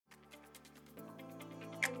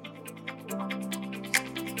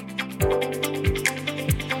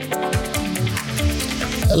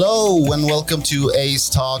Hello and welcome to Ace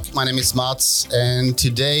Talk. My name is Mats, and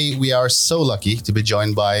today we are so lucky to be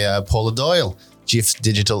joined by Paula Doyle, Chief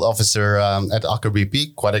Digital Officer at Aker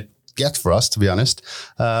BP. Quite a get for us, to be honest.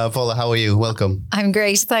 Paula, how are you? Welcome. I'm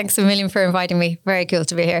great. Thanks a million for inviting me. Very cool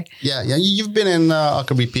to be here. Yeah. You've been in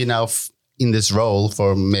Aker BP now in this role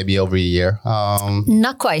for maybe over a year.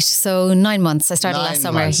 Not quite. So 9 months. I started last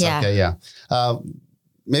summer. Yeah. Okay, yeah.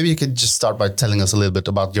 Maybe you could just start by telling us a little bit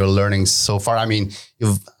about your learnings so far. I mean,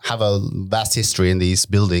 you have a vast history in these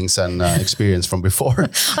buildings and experience from before.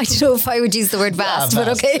 I don't know if I would use the word vast, but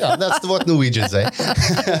okay. Yeah, that's what Norwegians say.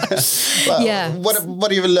 Well, yeah.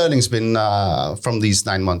 What have your learnings been from these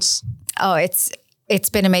 9 months? Oh, it's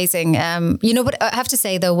been amazing. But I have to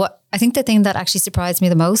say though, I think the thing that actually surprised me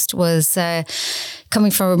the most was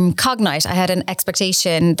coming from Cognite. I had an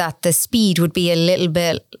expectation that the speed would be a little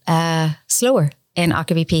bit slower in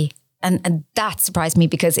Aker BP. And that surprised me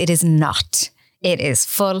because it is not. It is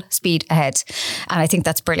full speed ahead. And I think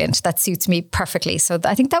that's brilliant. That suits me perfectly. So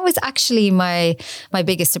I think that was actually my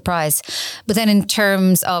biggest surprise. But then in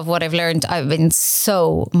terms of what I've learned, I've been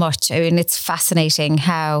so much. I mean, it's fascinating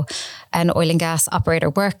how an oil and gas operator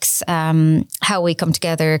works, how we come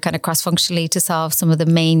together kind of cross-functionally to solve some of the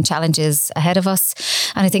main challenges ahead of us.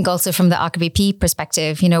 And I think also from the Aker BP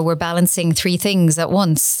perspective, we're balancing three things at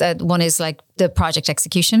once. One is like the project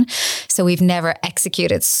execution. So we've never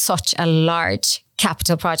executed such a large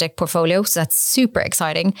capital project portfolio. So that's super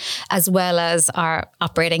exciting, as well as our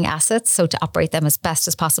operating assets. So to operate them as best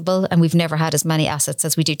as possible. And we've never had as many assets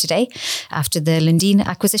as we do today after the Lundin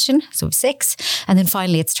acquisition. So we have 6. And then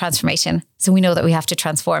finally, it's transformation. So we know that we have to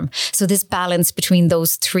transform. So this balance between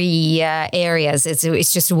those 3 areas,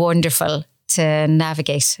 it's just wonderful to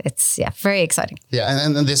navigate. It's very exciting. Yeah,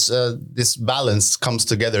 and this balance comes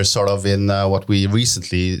together sort of in what we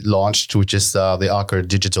recently launched, which is the Aker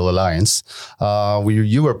Digital Alliance.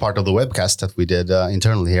 You were part of the webcast that we did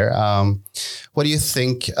internally here. What do you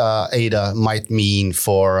think ADA might mean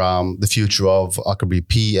for the future of Aker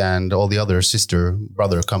BP and all the other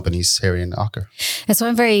brother companies here in Aker? And so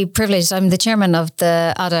I'm very privileged. I'm the chairman of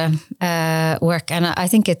the ADA work, and I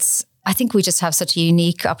think we just have such a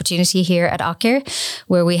unique opportunity here at Aker,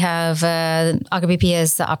 where we have Aker BP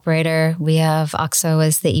as the operator, we have OXO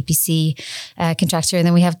as the EPC contractor, and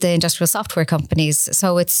then we have the industrial software companies.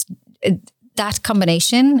 So that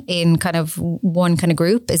combination in kind of one kind of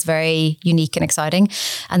group is very unique and exciting.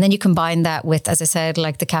 And then you combine that with, as I said,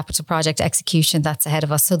 like the capital project execution that's ahead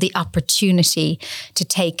of us. So the opportunity to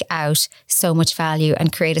take out so much value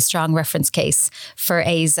and create a strong reference case for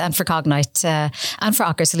A's and for Cognite and for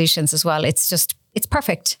Aker Solutions as well. It's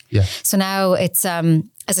perfect. Yeah. So now it's, as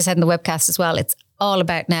I said in the webcast as well, it's all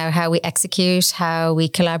about now how we execute, how we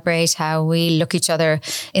collaborate, how we look each other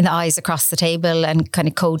in the eyes across the table and kind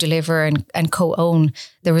of co-deliver and co-own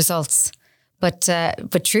the results.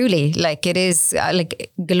 But truly, like it is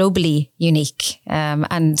like globally unique.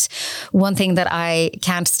 And one thing that I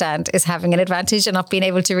can't stand is having an advantage and not being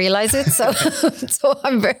able to realize it. So, so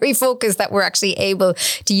I'm very focused that we're actually able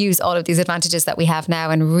to use all of these advantages that we have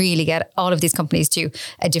now and really get all of these companies to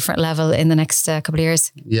a different level in the next couple of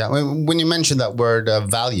years. Yeah. When you mentioned that word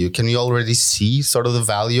value, can you already see sort of the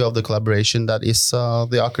value of the collaboration that is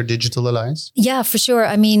the Aker Digital Alliance? Yeah, for sure.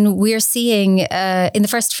 I mean, we're seeing in the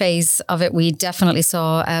first phase of it, we definitely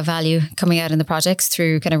saw value coming out in the projects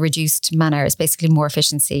through kind of reduced man hours, basically more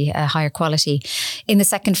efficiency, higher quality. In the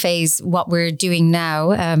second phase, what we're doing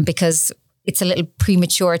now, because it's a little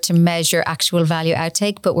premature to measure actual value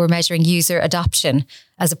outtake, but we're measuring user adoption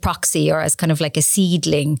as a proxy or as kind of like a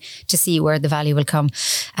seedling to see where the value will come.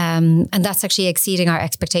 And that's actually exceeding our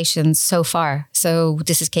expectations so far. So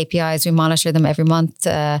this is KPIs. We monitor them every month,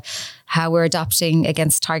 how we're adopting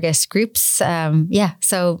against target groups.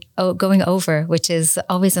 So going over, which is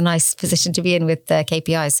always a nice position to be in with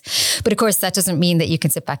KPIs. But of course, that doesn't mean that you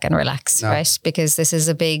can sit back and relax, right? Because this is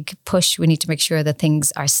a big push. We need to make sure that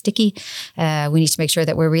things are sticky. We need to make sure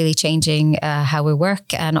that we're really changing how we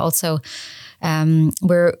work. And also,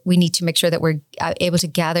 we need to make sure that we're able to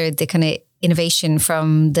gather the kind of innovation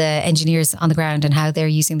from the engineers on the ground and how they're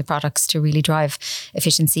using the products to really drive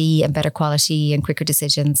efficiency and better quality and quicker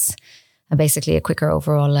decisions and basically a quicker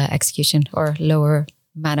overall execution or lower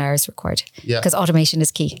man hours required. Yeah. Because automation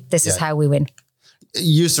is key. This is how we win.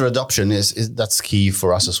 User adoption is that's key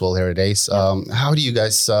for us as well here at ACE. How do you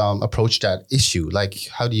guys approach that issue? Like,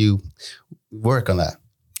 how do you work on that?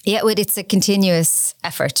 Yeah, well, it's a continuous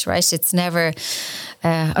effort, right? It's never,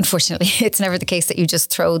 unfortunately, it's never the case that you just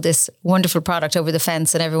throw this wonderful product over the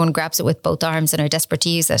fence and everyone grabs it with both arms and are desperate to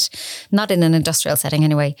use it. Not in an industrial setting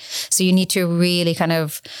anyway. So you need to really kind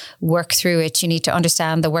of work through it. You need to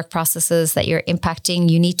understand the work processes that you're impacting.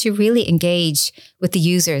 You need to really engage with the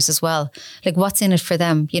users as well. Like, what's in it for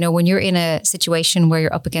them? You know, when you're in a situation where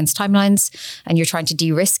you're up against timelines and you're trying to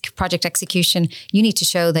de-risk project execution, you need to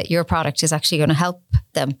show that your product is actually going to help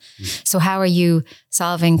them. So how are you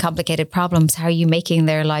solving complicated problems? How are you making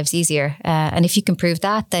their lives easier? And if you can prove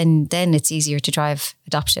that, then it's easier to drive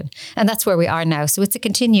adoption. And that's where we are now. So it's a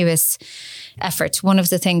continuous effort. One of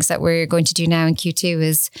the things that we're going to do now in Q2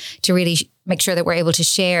 is to really make sure that we're able to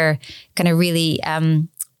share kind of really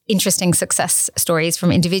interesting success stories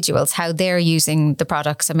from individuals, how they're using the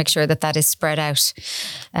products, and make sure that that is spread out.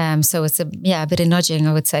 So it's a bit of nudging,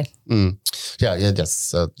 I would say. Yeah,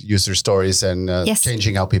 that's user stories and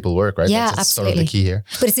changing how people work, right? Yeah, that's absolutely. sort of the key here.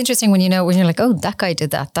 But it's interesting when you're like, oh, that guy did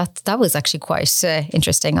that. That was actually quite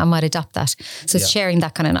interesting. I might adopt that. So sharing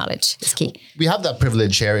that kind of knowledge is key. We have that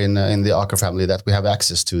privilege here in the Aker family that we have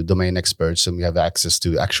access to domain experts and we have access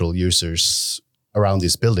to actual users around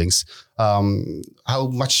these buildings. How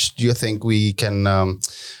much do you think we can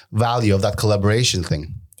value of that collaboration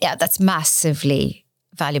thing? Yeah, that's massively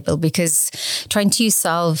valuable, because trying to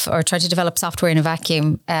solve or try to develop software in a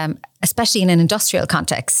vacuum, especially in an industrial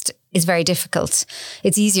context, is very difficult.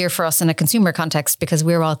 It's easier for us in a consumer context because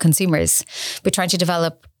we're all consumers. But trying to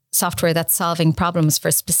develop software that's solving problems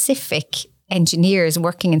for specific engineers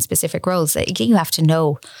working in specific roles, you have to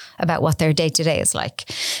know about what their day-to-day is like.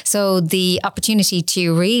 So the opportunity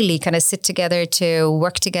to really kind of sit together, to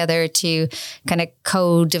work together, to kind of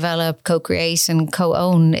co-develop, co-create and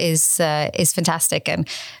co-own is fantastic. And,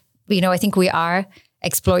 you know, I think we are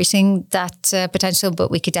exploiting that potential,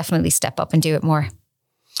 but we could definitely step up and do it more.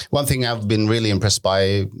 One thing I've been really impressed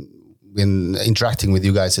by in interacting with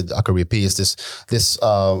you guys at Aker BP is this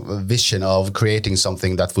vision of creating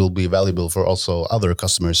something that will be valuable for also other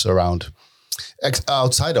customers around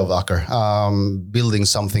outside of Aker, building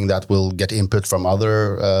something that will get input from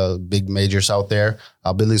other big majors out there,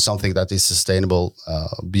 building something that is sustainable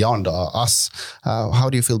beyond us. How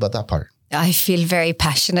do you feel about that part? I feel very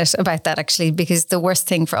passionate about that, actually, because the worst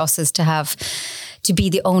thing for us is to be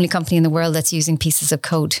the only company in the world that's using pieces of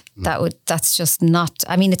code. That's just not,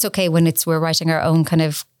 I mean, it's okay when we're writing our own kind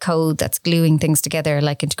of code that's gluing things together,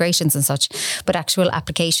 like integrations and such, but actual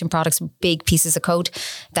application products, big pieces of code,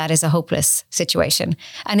 that is a hopeless situation.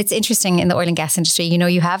 And it's interesting in the oil and gas industry, you know,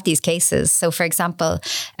 you have these cases. So for example,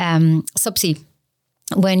 subsea,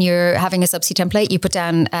 when you're having a subsea template, you put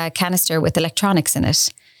down a canister with electronics in it.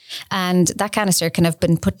 And that canister can have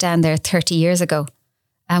been put down there 30 years ago.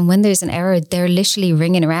 And when there's an error, they're literally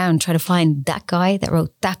ringing around trying to find that guy that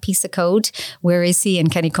wrote that piece of code. Where is he?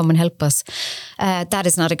 And can he come and help us? That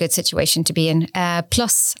is not a good situation to be in.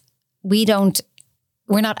 Plus, we're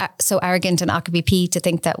not so arrogant in Aker BP to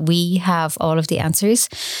think that we have all of the answers.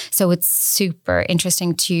 So it's super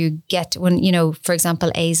interesting to get when, you know, for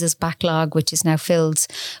example, Aza's backlog, which is now filled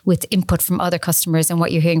with input from other customers and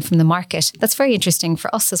what you're hearing from the market. That's very interesting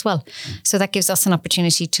for us as well. So that gives us an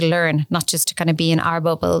opportunity to learn, not just to kind of be in our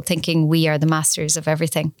bubble thinking we are the masters of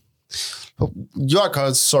everything. You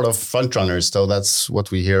are sort of frontrunners, though. That's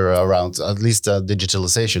what we hear around, at least the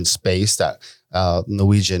digitalization space, that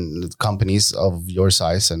Norwegian companies of your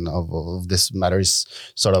size and of this matter is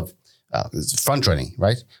sort of front running,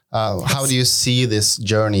 right? Yes. How do you see this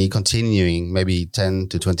journey continuing maybe 10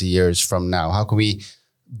 to 20 years from now? How can we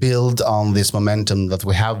build on this momentum that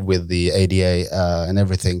we have with the ADA and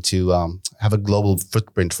everything to have a global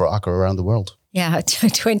footprint for Aker around the world? Yeah,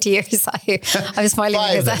 20 years. I was smiling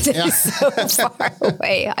because that is so far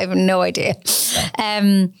away. I have no idea.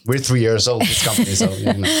 We're 3 years old, this company, so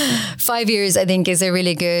you know. 5 years, I think, is a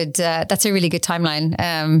really good. That's a really good timeline.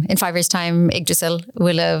 In 5 years' time, Yggdrasil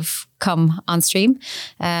will have come on stream,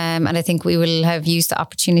 and I think we will have used the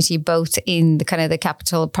opportunity both in the kind of the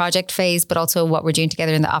capital project phase, but also what we're doing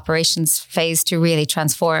together in the operations phase to really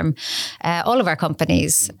transform all of our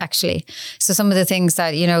companies, actually. So some of the things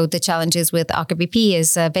that, you know, the challenges with Aker BP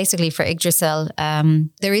is basically for Yggdrasil,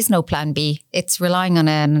 there is no plan B. It's relying on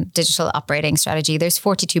a digital operating strategy. There's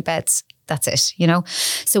 42 beds. That's it, you know.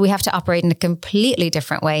 So we have to operate in a completely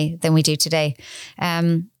different way than we do today.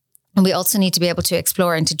 And we also need to be able to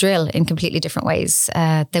explore and to drill in completely different ways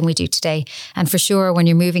than we do today. And for sure, when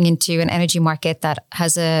you're moving into an energy market that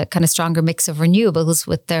has a kind of stronger mix of renewables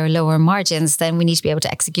with their lower margins, then we need to be able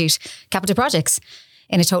to execute capital projects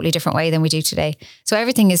in a totally different way than we do today. So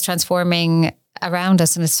everything is transforming around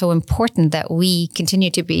us. And it's so important that we continue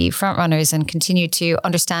to be frontrunners and continue to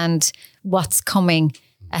understand what's coming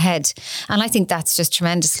ahead. And I think that's just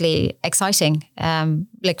tremendously exciting.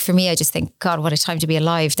 Like for me, I just think, God, what a time to be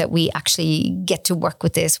alive that we actually get to work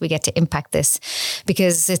with this. We get to impact this,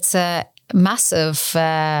 because it's a massive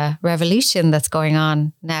revolution that's going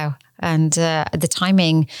on now. And the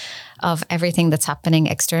timing of everything that's happening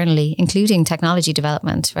externally, including technology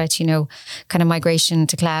development, right? You know, kind of migration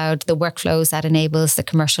to cloud, the workflows that enables, the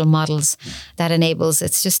commercial models that enables.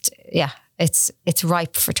 It's just, it's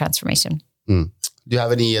ripe for transformation. Do you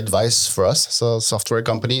have any advice for us as a software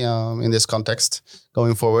company in this context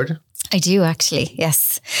going forward? I do, actually.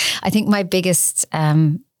 Yes. I think my biggest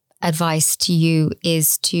advice to you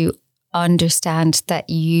is to understand that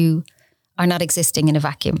you are not existing in a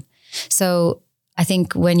vacuum. So I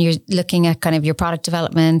think when you're looking at kind of your product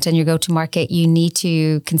development and your go-to-market, you need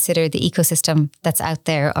to consider the ecosystem that's out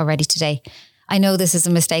there already today. I know this is a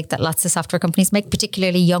mistake that lots of software companies make,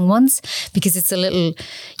 particularly young ones, because it's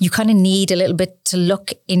you kind of need a little bit to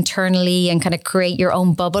look internally and kind of create your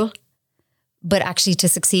own bubble. But actually to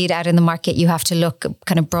succeed out in the market, you have to look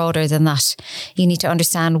kind of broader than that. You need to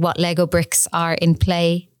understand what Lego bricks are in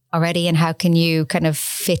play already and how can you kind of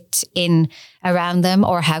fit in around them,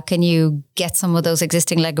 or how can you get some of those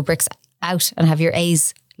existing Lego bricks out and have your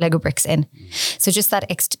A's Lego bricks in. So just that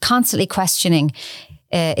constantly questioning,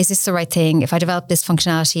 is this the right thing? If I develop this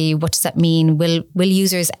functionality, what does that mean? Will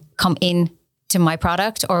users come in to my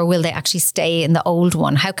product, or will they actually stay in the old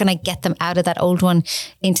one? How can I get them out of that old one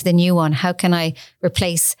into the new one? How can I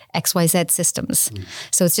replace XYZ systems?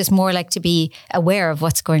 So it's just more like to be aware of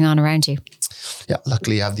what's going on around you. Yeah,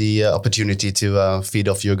 luckily you have the opportunity to feed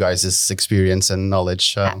off your guys' experience and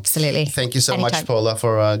knowledge. Absolutely. Thank you so Anytime. much, Paula,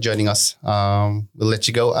 for joining us. We'll let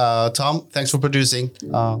you go. Tom, thanks for producing.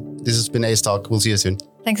 This has been Ace Talk. We'll see you soon.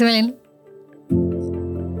 Thanks a million.